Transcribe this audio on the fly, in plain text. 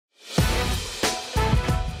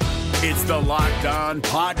It's the Locked On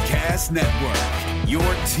Podcast Network, your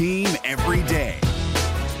team every day.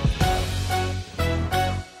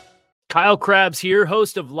 Kyle Krabs here,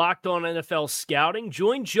 host of Locked On NFL Scouting.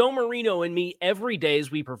 Join Joe Marino and me every day as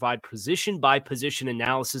we provide position-by-position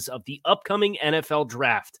analysis of the upcoming NFL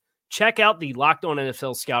Draft. Check out the Locked On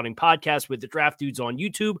NFL Scouting podcast with the Draft Dudes on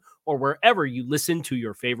YouTube or wherever you listen to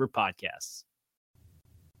your favorite podcasts.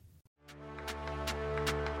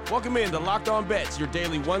 Welcome in to Locked On Bets, your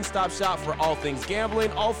daily one-stop shop for all things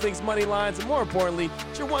gambling, all things money lines, and more importantly,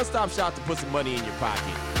 it's your one-stop shop to put some money in your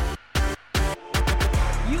pocket.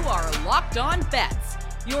 You are Locked On Bets,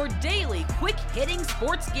 your daily quick-hitting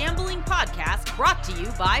sports gambling podcast brought to you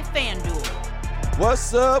by FanDuel.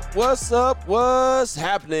 What's up? What's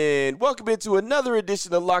happening? Welcome into another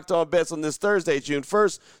edition of Locked On Bets on this Thursday, June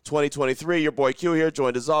 1st, 2023. Your boy Q here,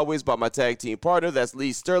 joined as always by my tag team partner. That's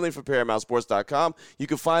Lee Sterling from ParamountSports.com. You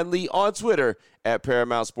can find Lee on Twitter at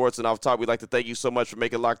Paramount Sports. And off top, we'd like to thank you so much for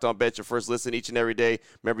making Locked On Bets your first listen each and every day.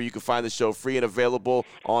 Remember, you can find the show free and available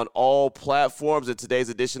on all platforms. And today's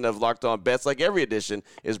edition of Locked On Bets, like every edition,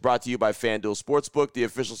 is brought to you by FanDuel Sportsbook, the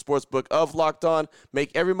official sportsbook of Locked On.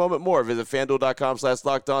 Make every moment more. Visit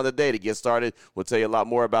FanDuel.com/LockedOn today to get started. We'll tell you a lot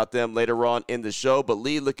more about them later on in the show. But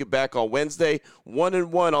Lee, looking back on Wednesday,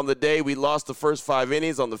 1-1 on the day. We lost the first 5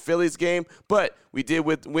 innings on the Phillies game, but we did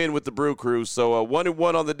win with the Brew Crew. So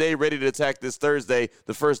 1-1 on the day, ready to attack this Thursday,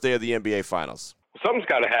 the first day of the NBA Finals. Something's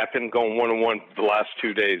got to happen going 1-1 for the last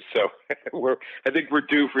 2 days. So I think we're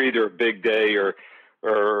due for either a big day or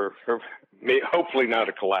hopefully not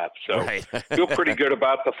a collapse. So right. Feel pretty good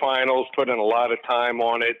about the finals, put in a lot of time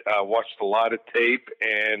on it, watched a lot of tape,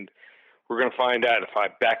 and we're going to find out if I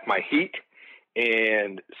back my Heat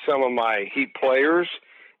and some of my Heat players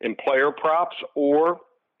in player props, or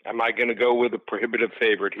am I going to go with a prohibitive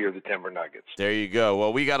favorite here, the Denver Nuggets? There you go.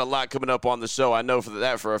 Well, we got a lot coming up on the show. I know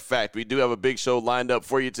for a fact. We do have a big show lined up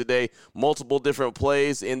for you today. Multiple different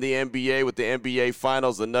plays in the NBA with the NBA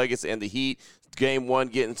Finals, the Nuggets and the Heat. Game 1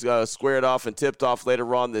 getting squared off and tipped off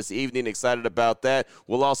later on this evening. Excited about that.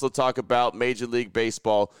 We'll also talk about Major League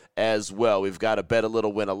Baseball as well. We've got a bet a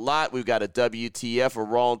little, win a lot. We've got a WTF, a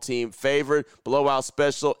wrong team favorite, blowout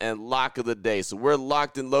special, and lock of the day. So we're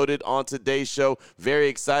locked and loaded on today's show. Very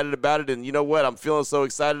excited about it. And you know what? I'm feeling so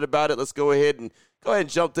excited about it. Let's go ahead and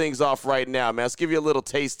jump things off right now, man. Let's give you a little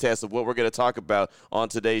taste test of what we're going to talk about on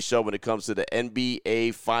today's show when it comes to the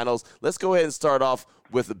NBA Finals. Let's go ahead and start off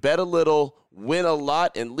with bet a little, win a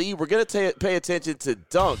lot. And Lee, we're going to pay attention to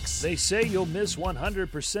dunks. They say you'll miss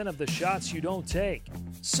 100% of the shots you don't take.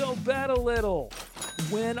 So bet a little,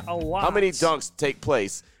 win a lot. How many dunks take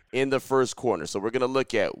place in the first quarter? So we're going to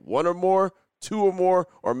look at one or more, two or more,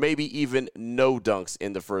 or maybe even no dunks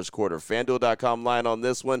in the first quarter. FanDuel.com line on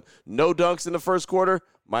this one. No dunks in the first quarter,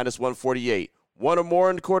 minus 148. One or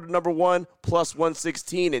more in quarter number 1, plus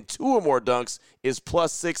 116. And two or more dunks is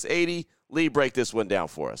plus 680. Lee, break this one down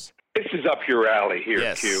for us. This is up your alley here,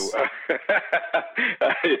 yes. Q.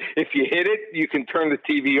 If you hit it, you can turn the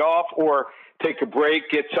TV off or take a break,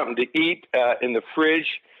 get something to eat in the fridge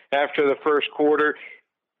after the first quarter.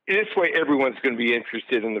 This way, everyone's going to be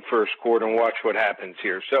interested in the first quarter and watch what happens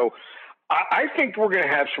here. So I think we're going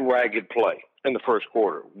to have some ragged play in the first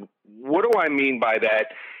quarter. What do I mean by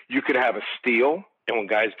that? You could have a steal, and when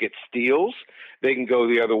guys get steals, they can go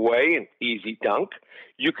the other way and easy dunk.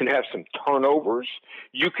 You can have some turnovers.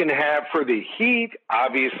 You can have, for the Heat,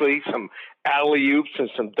 obviously, some alley-oops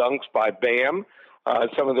and some dunks by Bam,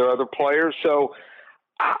 some of their other players. So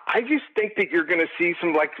I just think that you're going to see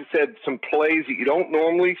some, like I said, some plays that you don't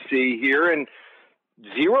normally see here. And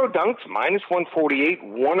 0 dunks, minus 148,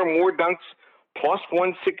 one or more dunks, plus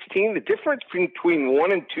 116. The difference between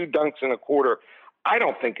 1 and 2 dunks in a quarter, I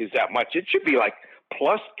don't think is that much. It should be like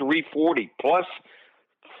plus 340, plus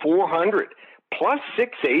 400. Plus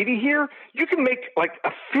 680 here, you can make like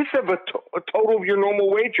a fifth of a total of your normal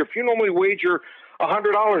wager. If you normally wager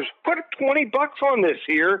 $100, put $20 on this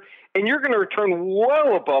here, and you're going to return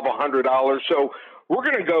well above $100. So we're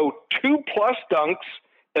going to go 2+ dunks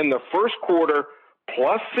in the first quarter,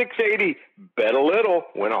 plus 680. Bet a little,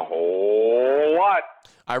 win a whole lot.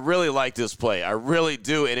 I really like this play. I really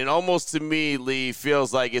do. And it almost, to me, Lee,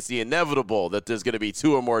 feels like it's the inevitable that there's going to be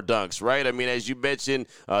 2 or more dunks, right? I mean, as you mentioned,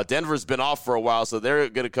 Denver's been off for a while, so they're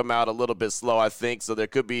going to come out a little bit slow, I think. So there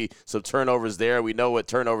could be some turnovers there. We know what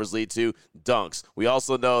turnovers lead to, dunks. We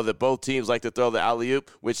also know that both teams like to throw the alley-oop,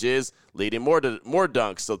 which is leading more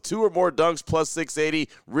dunks. So 2 or more dunks plus 680,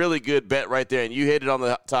 really good bet right there. And you hit it on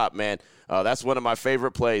the top, man. That's one of my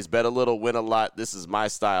favorite plays. Bet a little, win a lot. This is my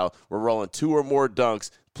style. We're rolling 2 or more dunks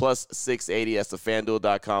plus 680. That's the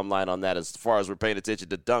FanDuel.com line on that as far as we're paying attention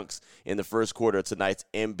to dunks in the first quarter of tonight's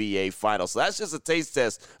NBA Finals. So that's just a taste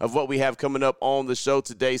test of what we have coming up on the show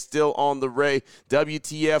today. Still on the Ray,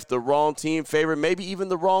 WTF, the wrong team favorite, maybe even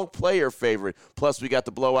the wrong player favorite. Plus, we got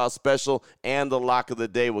the blowout special and the lock of the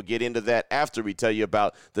day. We'll get into that after we tell you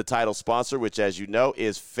about the title sponsor, which, as you know,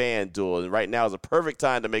 is FanDuel. And right now is a perfect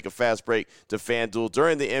time to make a fast break to FanDuel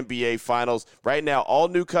during the NBA Finals. Right now, all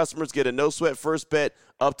new customers get a no-sweat first bet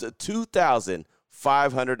up to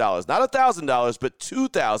 $2,500. Not $1,000, but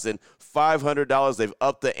 $2,500. They've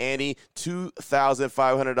upped the ante,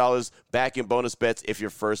 $2,500 back in bonus bets if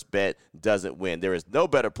your first bet doesn't win. There is no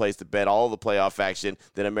better place to bet all the playoff action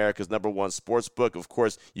than America's #1 sports book. Of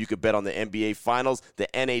course, you could bet on the NBA Finals, the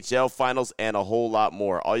NHL Finals, and a whole lot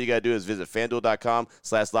more. All you got to do is visit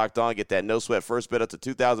FanDuel.com/LockedOn. Get that no-sweat first bet up to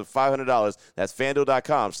 $2,500. That's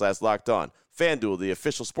FanDuel.com/LockedOn. FanDuel, the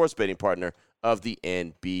official sports betting partner of the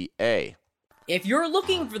NBA. If you're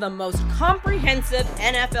looking for the most comprehensive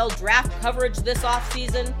NFL draft coverage this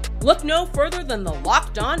offseason, look no further than the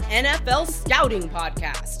Locked On NFL Scouting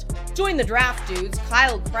Podcast. Join the draft dudes,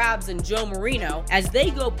 Kyle Krabs and Joe Marino, as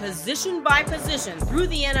they go position by position through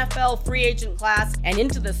the NFL free agent class and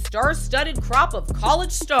into the star-studded crop of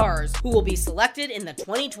college stars who will be selected in the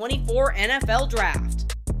 2024 NFL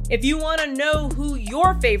Draft. If you want to know who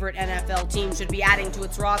your favorite NFL team should be adding to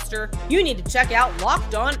its roster, you need to check out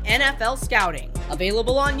Locked On NFL Scouting,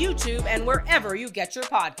 available on YouTube and wherever you get your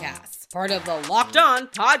podcasts. Part of the Locked On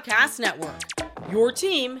Podcast Network, your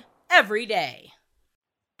team every day.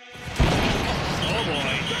 Oh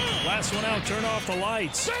boy. Last one out, turn off the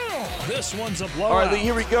lights. This one's a blowout. All right, Lee,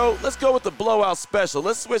 here we go. Let's go with the blowout special.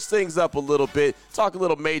 Let's switch things up a little bit. Talk a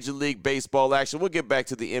little Major League Baseball action. We'll get back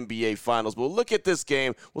to the NBA Finals. We'll look at this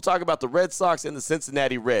game. We'll talk about the Red Sox and the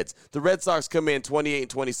Cincinnati Reds. The Red Sox come in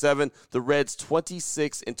 28-27. The Reds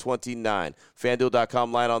 26-29.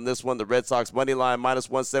 FanDuel.com line on this one. The Red Sox money line minus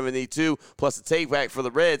 172. Plus the take back for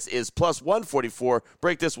the Reds is plus 144.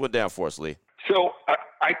 Break this one down for us, Lee. So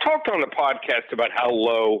I talked on the podcast about how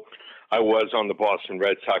low I was on the Boston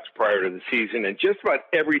Red Sox prior to the season, and just about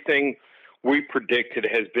everything we predicted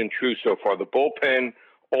has been true so far. The bullpen,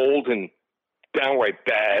 old and downright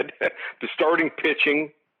bad. The starting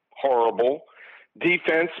pitching, horrible.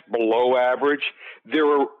 Defense, below average. There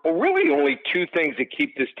are really only two things that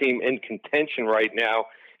keep this team in contention right now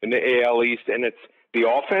in the AL East, and it's the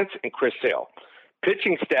offense and Chris Sale.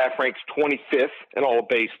 Pitching staff ranks 25th in all of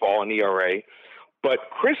baseball in ERA,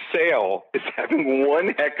 but Chris Sale is having one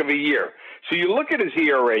heck of a year. So you look at his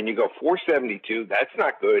ERA and you go 4.72. That's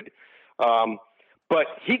not good. But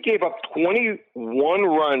he gave up 21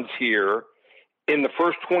 runs here in the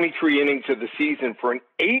first 23 innings of the season for an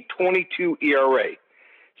 8.22 ERA.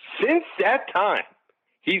 Since that time,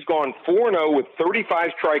 he's gone 4-0 with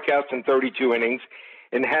 35 strikeouts in 32 innings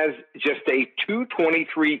and has just a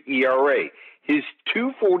 2.23 ERA. His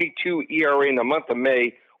 2.42 ERA in the month of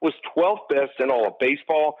May was 12th best in all of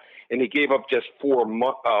baseball, and he gave up just 4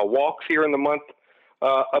 walks here in the month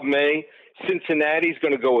of May. Cincinnati's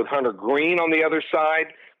going to go with Hunter Green on the other side.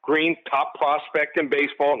 Green, top prospect in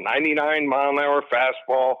baseball, 99-mile-an-hour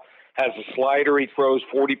fastball, has a slider he throws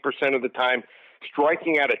 40% of the time,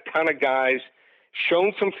 striking out a ton of guys,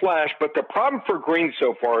 shown some flash, but the problem for Green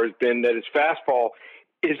so far has been that his fastball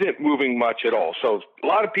isn't moving much at all. So a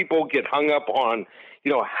lot of people get hung up on,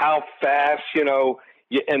 how fast, you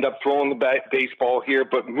end up throwing the baseball here,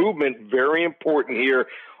 but movement, very important here.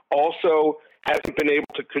 Also hasn't been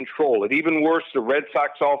able to control it. Even worse, the Red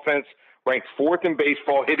Sox offense ranks 4th in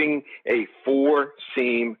baseball, hitting a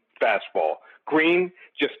 4-seam fastball. Green,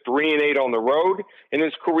 just 3-8 on the road in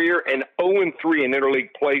his career and 0-3 in interleague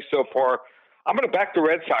play so far. I'm going to back the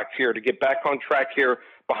Red Sox here to get back on track here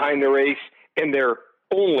behind their ace and their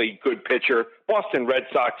only good pitcher, Boston Red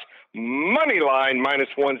Sox, money line minus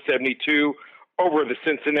 172 over the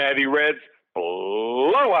Cincinnati Reds.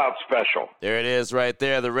 Blowout special. There it is right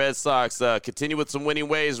there. The Red Sox continue with some winning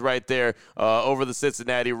ways right there over the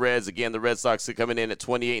Cincinnati Reds. Again, the Red Sox are coming in at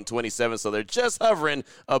 28-27, so they're just hovering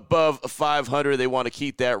above 500. They want to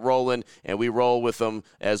keep that rolling, and we roll with them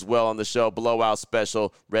as well on the show. Blowout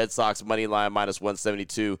special. Red Sox money line minus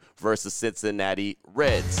 172 versus Cincinnati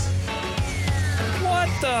Reds. What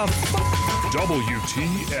the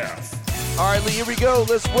WTF? All right, Lee, here we go.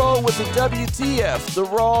 Let's roll with the WTF, the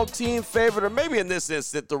wrong team favorite, or maybe in this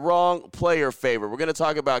instant, the wrong player favorite. We're going to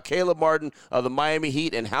talk about Caleb Martin of the Miami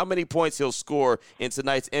Heat and how many points he'll score in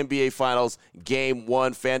tonight's NBA Finals Game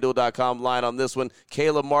 1. FanDuel.com line on this one.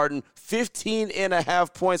 Caleb Martin,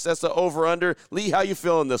 15.5 points. That's the over-under. Lee, how you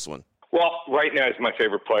feeling this one? Well, right now he's my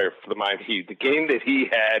favorite player for the Miami Heat. The game that he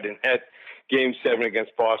had and had Game 7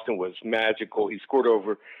 against Boston was magical. He scored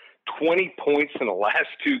over 20 points in the last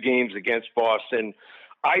 2 games against Boston.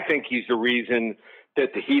 I think he's the reason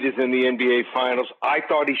that the Heat is in the NBA Finals. I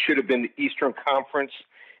thought he should have been the Eastern Conference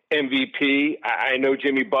MVP. I know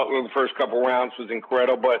Jimmy Butler in the first couple rounds was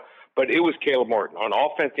incredible, but it was Caleb Martin on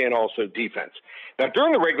offense and also defense. Now,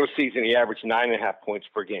 during the regular season, he averaged 9.5 points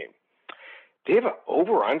per game. They have an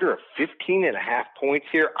over-under of 15.5 points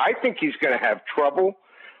here. I think he's going to have trouble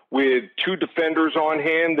with 2 defenders on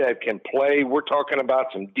him that can play. We're talking about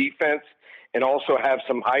some defense and also have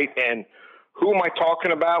some height. And who am I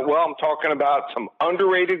talking about? Well, I'm talking about some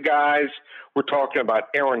underrated guys. We're talking about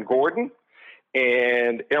Aaron Gordon.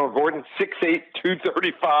 And Aaron Gordon, 6'8",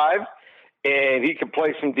 235, and he can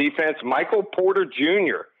play some defense. Michael Porter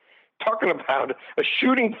Jr., talking about a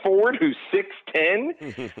shooting forward who's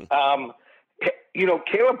 6'10".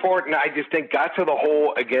 Caleb Martin, I just think, got to the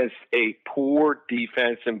hole against a poor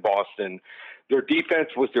defense in Boston. Their defense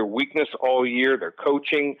was their weakness all year. Their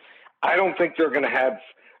coaching, I don't think they're going to have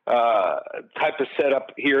type of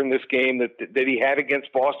setup here in this game that he had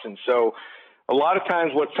against Boston. So a lot of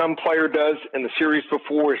times what some player does in the series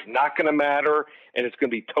before is not going to matter, and it's going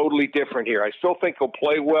to be totally different here. I still think he'll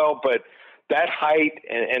play well, but that height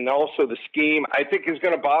and also the scheme, I think, is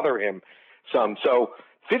going to bother him some. So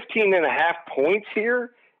 15.5 points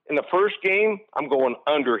here in the first game, I'm going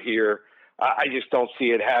under here. I just don't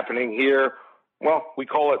see it happening here. Well, we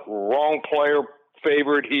call it wrong player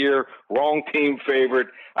favorite here, wrong team favorite.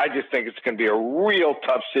 I just think it's going to be a real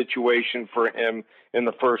tough situation for him in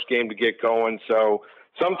the first game to get going. So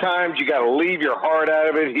sometimes you got to leave your heart out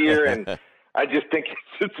of it here, and I just think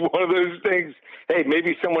it's one of those things. Hey,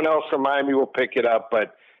 maybe someone else from Miami will pick it up,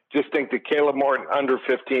 but just think that Caleb Martin under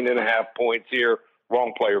 15.5 points here.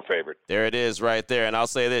 Wrong player favorite. There it is right there. And I'll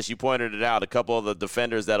say this, you pointed it out, a couple of the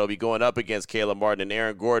defenders that'll be going up against Caleb Martin and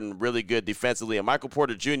Aaron Gordon, really good defensively. And Michael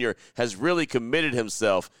Porter Jr. has really committed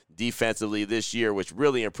himself defensively this year, which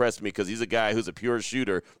really impressed me because he's a guy who's a pure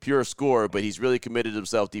shooter, pure scorer, but he's really committed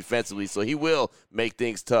himself defensively. So he will make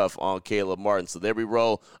things tough on Caleb Martin. So there we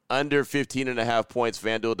roll, under 15.5 points,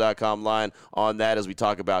 FanDuel.com line on that as we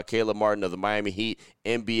talk about Caleb Martin of the Miami Heat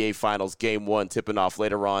NBA Finals Game 1 tipping off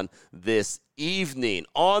later on this evening.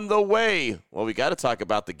 On the way, well, we got to talk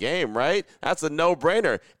about the game, right? That's a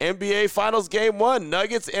no-brainer. NBA Finals Game 1,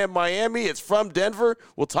 Nuggets and Miami. It's from Denver.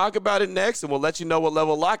 We'll talk about it next, and we'll let you know what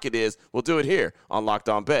level lock it is. We'll do it here on Locked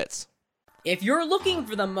On Bets. If you're looking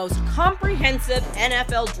for the most comprehensive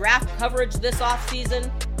NFL draft coverage this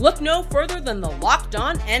offseason, look no further than the Locked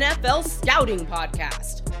On NFL Scouting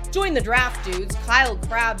Podcast. Join the draft dudes, Kyle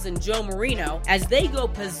Krabs and Joe Marino, as they go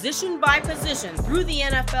position by position through the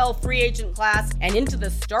NFL free agent class and into the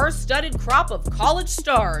star-studded crop of college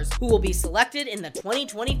stars who will be selected in the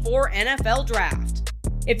 2024 NFL Draft.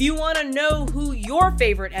 If you want to know who your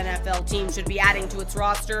favorite NFL team should be adding to its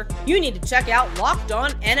roster, you need to check out Locked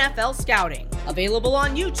On NFL Scouting, available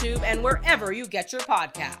on YouTube and wherever you get your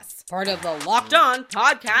podcasts. Part of the Locked On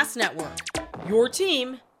Podcast Network, your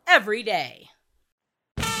team every day.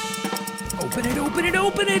 Open it, open it,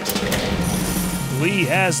 open it! Lee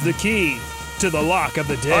has the key to the lock of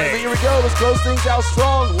the day. All right, here we go. Let's close things out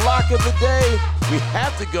strong. Lock of the day. We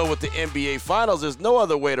have to go with the NBA Finals. There's no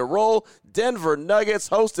other way to roll. Denver Nuggets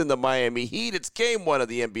hosting the Miami Heat. It's Game 1 of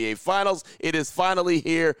the NBA Finals. It is finally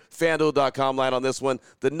here. FanDuel.com line on this one.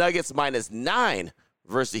 The Nuggets -9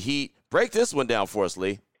 versus the Heat. Break this one down for us,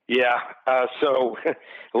 Lee. Yeah, so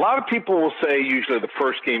a lot of people will say usually the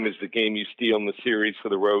first game is the game you steal in the series for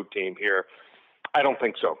the road team here. I don't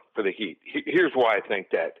think so for the Heat. Here's why I think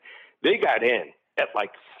that. They got in at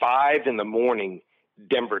like 5 in the morning,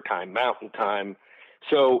 Denver time, Mountain Time.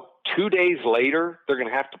 So 2 days later, they're going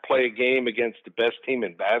to have to play a game against the best team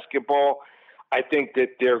in basketball. I think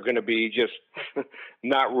that they're going to be just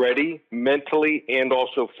not ready mentally and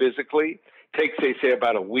also physically. Takes, they say,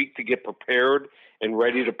 about a week to get prepared and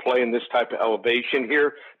ready to play in this type of elevation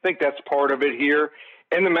here. I think that's part of it here.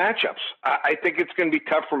 And the matchups. I think it's going to be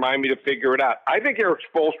tough for Miami to figure it out. I think Eric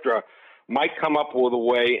Spoelstra might come up with a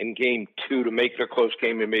way in Game 2 to make it a close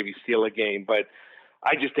game and maybe steal a game. But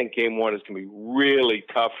I just think Game 1 is going to be really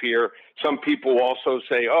tough here. Some people also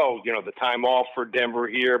say, the time off for Denver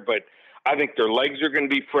here. But I think their legs are going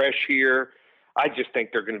to be fresh here. I just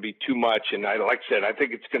think they're going to be too much. And like I said, I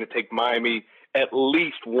think it's going to take Miami at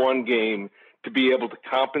least one game to be able to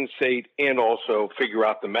compensate and also figure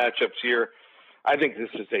out the matchups here. I think this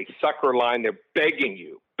is a sucker line. They're begging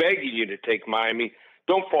you to take Miami.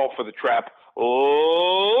 Don't fall for the trap.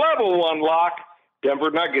 Level 1 lock,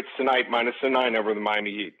 Denver Nuggets tonight, -9 over the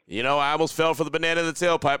Miami Heat. You know, I almost fell for the banana in the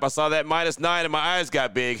tailpipe. I saw that -9 and my eyes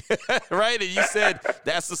got big, right? And you said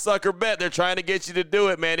that's the sucker bet. They're trying to get you to do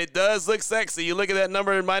it, man. It does look sexy. You look at that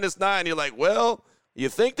number in -9, you're like, well, you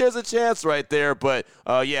think there's a chance right there, but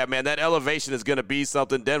yeah, man, that elevation is going to be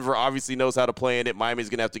something. Denver obviously knows how to play in it. Miami's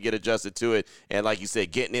going to have to get adjusted to it, and like you said,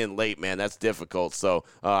 getting in late, man, that's difficult. So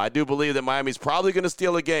I do believe that Miami's probably going to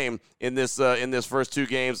steal a game in this first two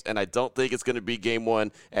games, and I don't think it's going to be game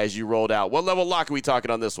one as you rolled out. What level lock are we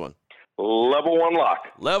talking on this one? Level 1 lock.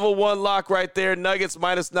 Level 1 lock right there. Nuggets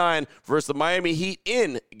 -9 versus the Miami Heat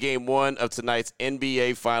in game one of tonight's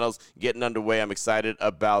NBA Finals getting underway. I'm excited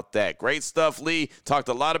about that. Great stuff, Lee. Talked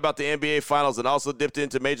a lot about the NBA Finals and also dipped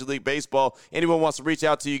into Major League Baseball. Anyone wants to reach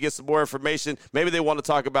out to you, get some more information. Maybe they want to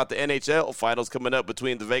talk about the NHL Finals coming up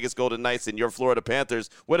between the Vegas Golden Knights and your Florida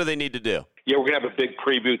Panthers. What do they need to do? Yeah, we're going to have a big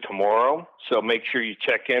preview tomorrow, so make sure you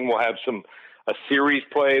check in. We'll have a series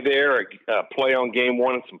play there, a play on game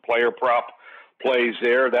one, and some player prop plays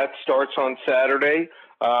there. That starts on Saturday.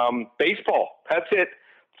 Baseball, that's it.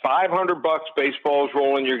 $500 baseball is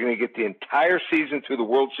rolling. You're going to get the entire season through the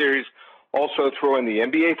World Series. Also throw in the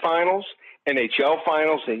NBA Finals, NHL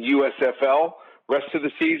Finals, and USFL. Rest of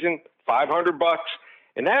the season, $500.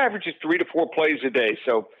 And that averages 3 to 4 plays a day.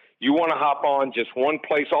 So you want to hop on just one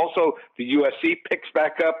place. Also, the UFC picks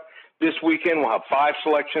back up this weekend. We'll have 5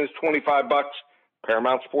 selections, $25.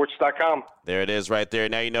 ParamountSports.com. There it is right there.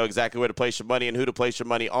 Now you know exactly where to place your money and who to place your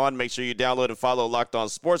money on. Make sure you download and follow Locked On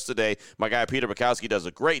Sports today. My guy Peter Bukowski does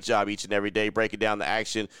a great job each and every day breaking down the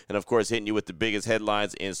action and, of course, hitting you with the biggest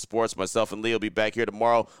headlines in sports. Myself and Lee will be back here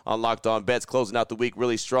tomorrow on Locked On Bets, closing out the week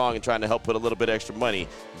really strong and trying to help put a little bit extra money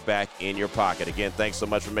back in your pocket. Again, thanks so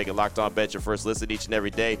much for making Locked On Bets your first listen each and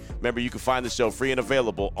every day. Remember, you can find the show free and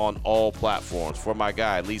available on all platforms. For my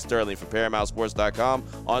guy, Lee Sterling from ParamountSports.com,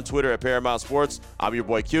 on Twitter at Paramount Sports. I'm your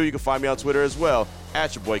boy Q. You can find me on Twitter as well,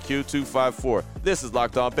 at your boy Q254. This is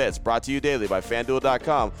Locked On Bets, brought to you daily by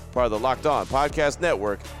FanDuel.com, part of the Locked On Podcast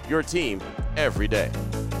Network, your team every day.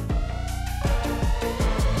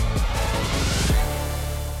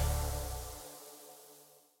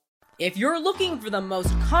 If you're looking for the most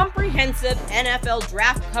comprehensive NFL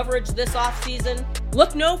draft coverage this offseason,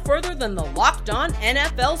 look no further than the Locked On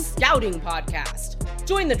NFL Scouting Podcast.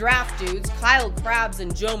 Join the draft dudes, Kyle Krabs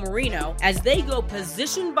and Joe Marino, as they go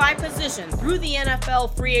position by position through the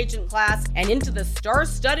NFL free agent class and into the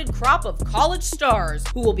star-studded crop of college stars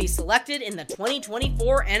who will be selected in the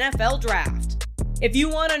 2024 NFL Draft. If you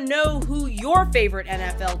want to know who your favorite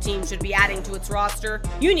NFL team should be adding to its roster,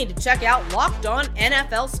 you need to check out Locked On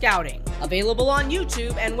NFL Scouting, available on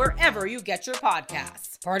YouTube and wherever you get your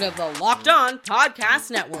podcasts. Part of the Locked On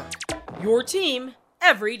Podcast Network, your team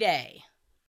every day.